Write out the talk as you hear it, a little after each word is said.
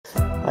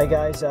Hi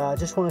guys, I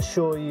just want to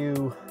show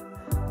you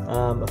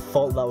a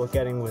fault that we're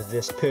getting with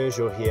this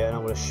Peugeot here, and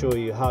I'm going to show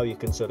you how you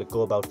can sort of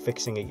go about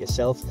fixing it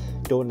yourself.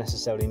 Don't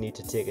necessarily need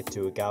to take it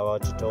to a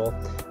garage at all.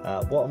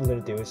 What I'm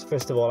going to do is,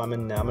 first of all, I'm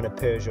in a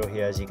Peugeot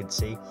here, as you can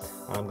see,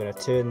 and I'm going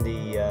to turn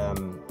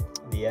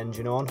the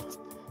engine on.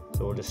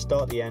 So we'll just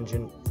start the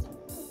engine.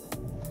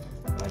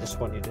 I just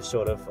want you to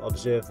sort of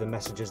observe the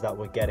messages that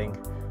we're getting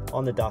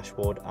on the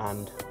dashboard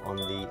and on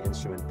the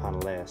instrument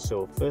panel there.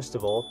 So first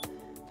of all,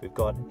 we've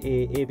got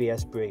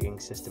ABS braking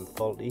system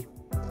faulty,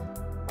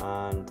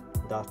 and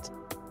that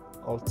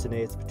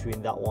alternates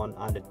between that one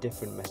and a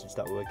different message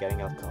that we were getting.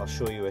 I'll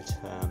show you it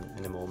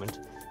in a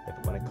moment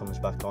when it comes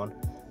back on.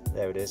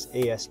 There it is,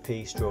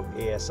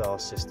 ESP/ASR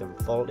system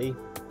faulty.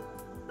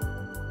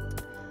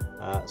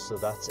 So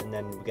that's, and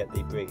then we get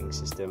the braking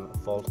system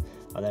fault,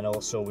 and then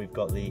also we've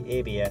got the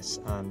ABS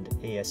and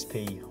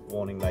ESP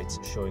warning lights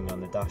showing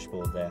on the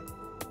dashboard there.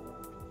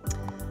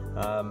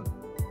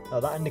 Now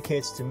that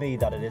indicates to me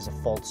that it is a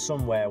fault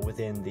somewhere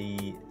within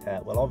the,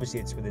 well, obviously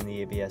it's within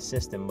the ABS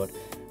system, but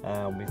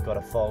we've got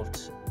a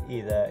fault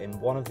either in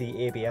one of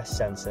the ABS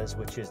sensors,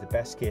 which is the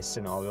best case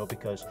scenario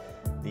because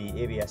the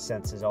ABS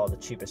sensors are the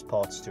cheapest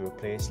parts to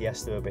replace.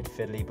 Yes, they're a bit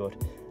fiddly, but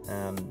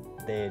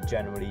they're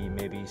generally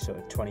maybe sort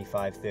of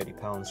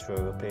 £25–30 for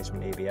a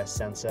replacement ABS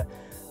sensor,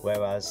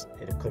 whereas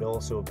it could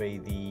also be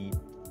the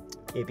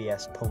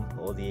ABS pump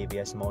or the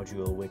ABS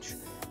module, which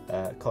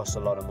costs a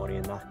lot of money,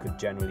 and that could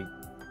generally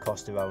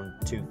cost around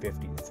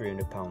 £250 to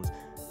 £300.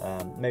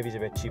 Maybe it's a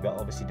bit cheaper,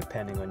 obviously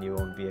depending on your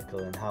own vehicle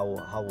and how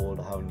old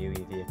or how new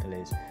your vehicle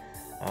is.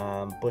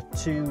 But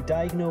to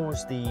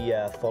diagnose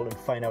the fault and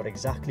find out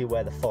exactly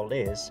where the fault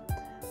is,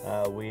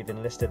 we've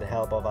enlisted the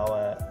help of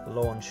our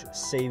launch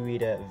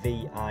C-Reader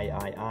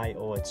VIII,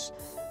 or it's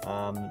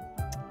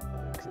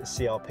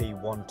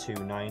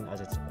CRP129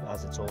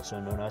 as it's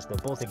also known as. They're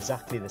both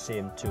exactly the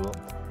same tool.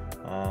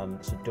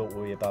 So don't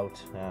worry about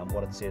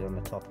what it says on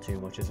the top too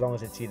much. As long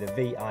as it's either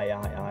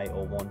VIII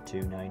or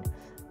 129,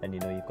 then you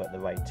know you've got the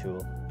right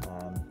tool,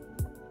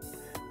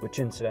 which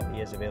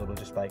incidentally is available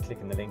just by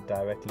clicking the link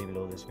directly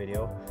below this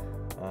video.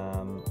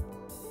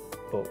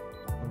 But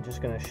I'm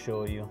just going to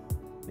show you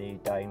the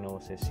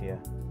diagnosis here.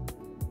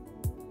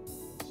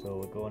 So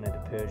we're going into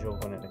Peugeot,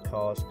 going into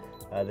cars.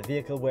 The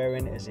vehicle we're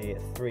in is a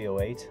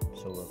 308,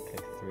 so we'll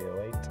click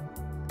 308.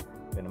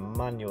 We're going to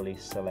manually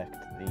select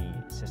the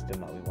system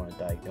that we want to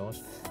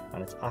diagnose,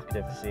 and it's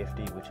active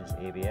safety, which is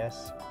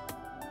ABS.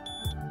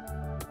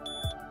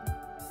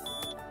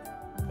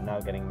 We're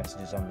now getting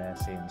messages on there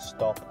saying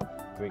stop,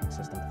 braking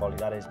system faulty.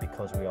 That is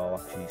because we are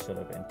actually sort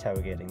of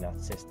interrogating that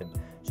system.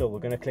 So we're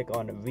going to click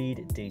on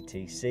read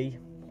DTC,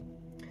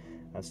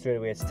 and straight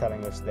away it's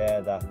telling us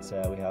there that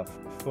we have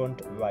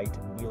front right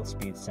wheel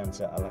speed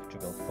sensor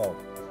electrical fault.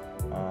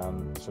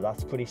 So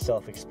that's pretty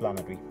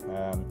self-explanatory.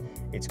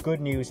 It's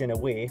good news in a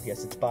way.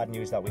 Yes, it's bad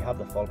news that we have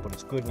the fault, but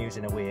it's good news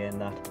in a way in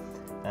that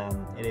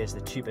it is the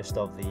cheapest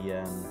of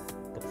the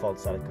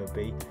faults that it could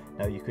be.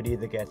 Now you could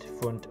either get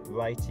front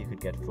right, you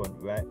could get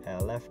front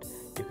left,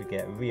 you could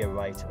get rear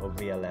right or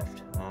rear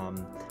left.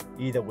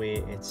 Either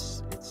way,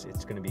 it's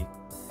going to be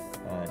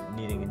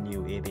needing a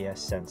new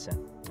ABS sensor.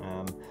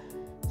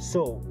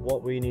 So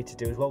what we need to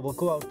do is, well, we'll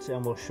go out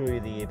and we'll show you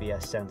the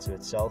ABS sensor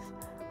itself,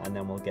 and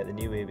then we'll get the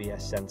new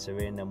ABS sensor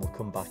in, then we'll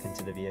come back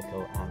into the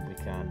vehicle and we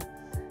can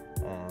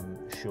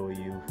show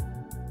you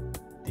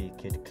the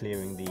kit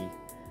clearing the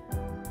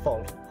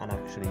fault and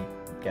actually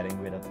getting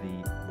rid of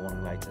the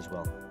warning lights as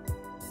well.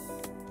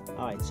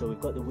 Alright, so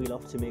we've got the wheel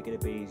off to make it a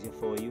bit easier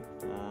for you.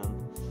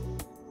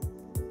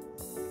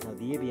 Now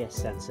the ABS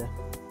sensor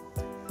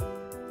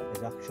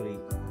is actually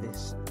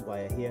this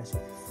wire here, so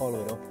if you follow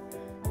it up,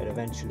 it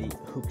eventually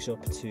hooks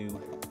up to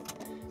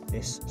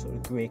this sort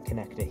of grey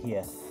connector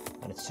here,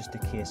 and it's just a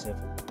case of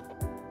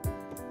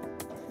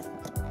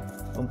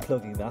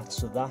unplugging that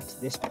so that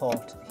this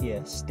part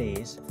here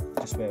stays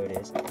just where it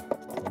is,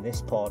 and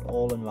this part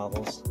all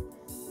unravels.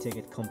 Take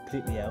it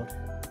completely out.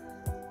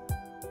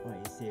 Right,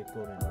 you see it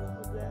going into the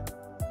hub there.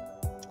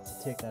 So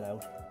take that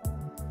out,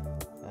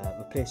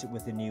 replace it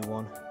with the new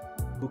one,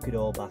 hook it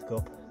all back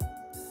up,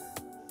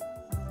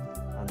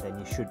 and then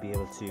you should be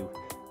able to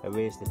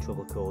erase the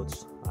trouble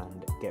codes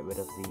and get rid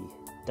of the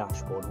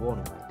dashboard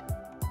warning light.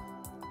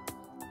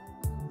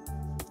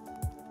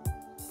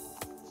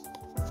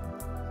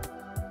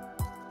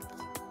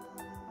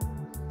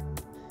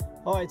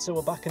 Alright, so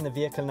we're back in the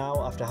vehicle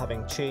now after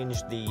having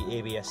changed the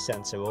ABS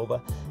sensor over.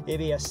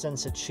 ABS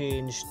sensor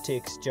change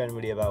takes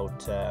generally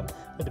about,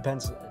 it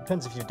depends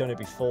if you've done it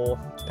before,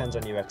 depends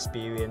on your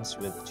experience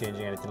with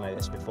changing anything like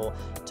this before.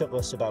 It took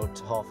us about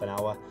half an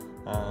hour,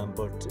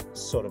 but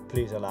sort of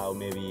please allow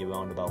maybe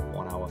around about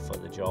 1 hour for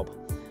the job.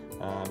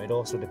 It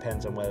also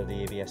depends on whether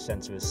the ABS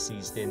sensor is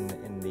seized in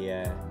the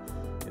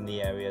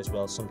area as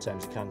well.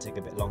 Sometimes it can take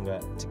a bit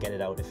longer to get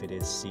it out if it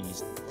is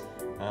seized.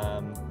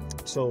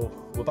 So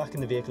we're back in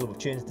the vehicle, we've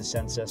changed the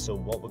sensor, so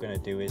what we're going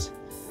to do is,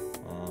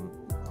 I'll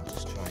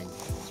just try and get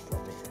this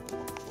properly,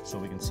 so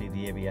we can see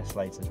the ABS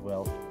lights as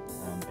well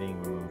being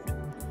removed.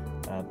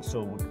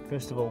 So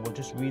first of all, we'll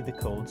just read the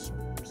codes,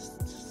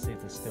 see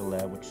if still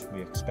there, which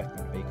we expect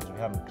them to be because we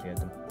haven't cleared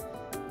them.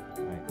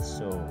 Right,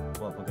 so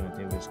what we're going to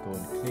do is go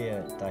and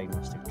clear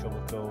diagnostic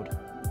trouble code.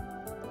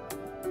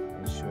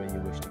 Ensure you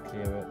wish to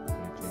clear it. We're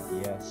going to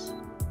click yes.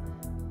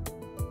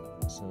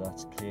 So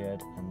that's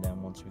cleared, and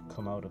then once we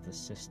come out of the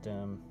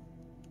system,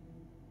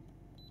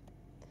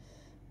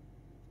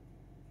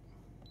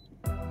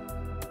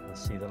 we'll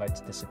see the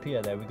lights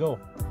disappear. There we go.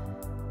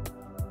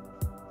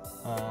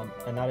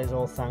 And that is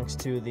all thanks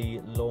to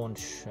the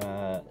launch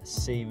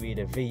C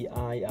reader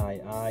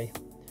VIII,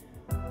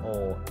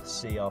 or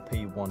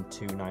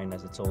CRP129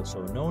 as it's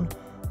also known.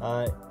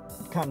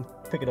 You can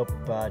pick it up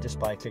just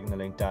by clicking the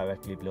link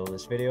directly below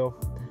this video,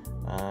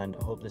 and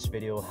I hope this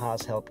video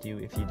has helped you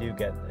if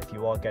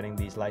you are getting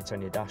these lights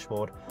on your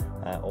dashboard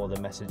or the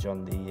message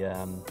on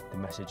the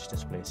message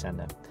display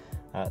sender.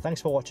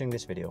 Thanks for watching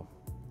this video.